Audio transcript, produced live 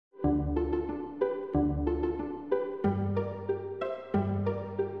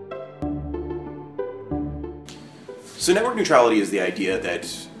So network neutrality is the idea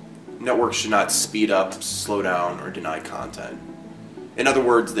that networks should not speed up, slow down, or deny content. In other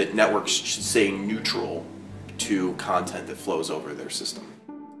words, that networks should stay neutral to content that flows over their system.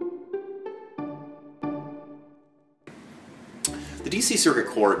 The DC Circuit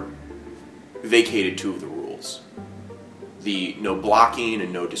Court vacated two of the rules. The no blocking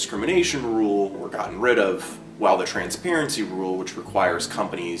and no discrimination rule were gotten rid of, while the transparency rule, which requires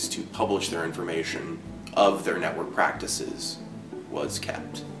companies to publish their information of their network practices, was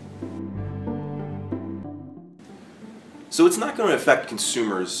kept. So it's not going to affect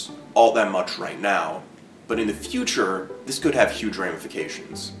consumers all that much right now, but in the future, this could have huge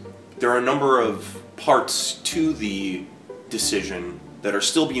ramifications. There are a number of parts to the decision that are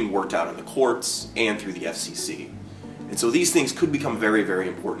still being worked out in the courts and through the FCC. And so these things could become very, very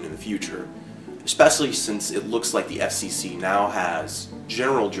important in the future, especially since it looks like the FCC now has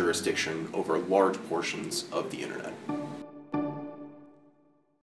general jurisdiction over large portions of the internet.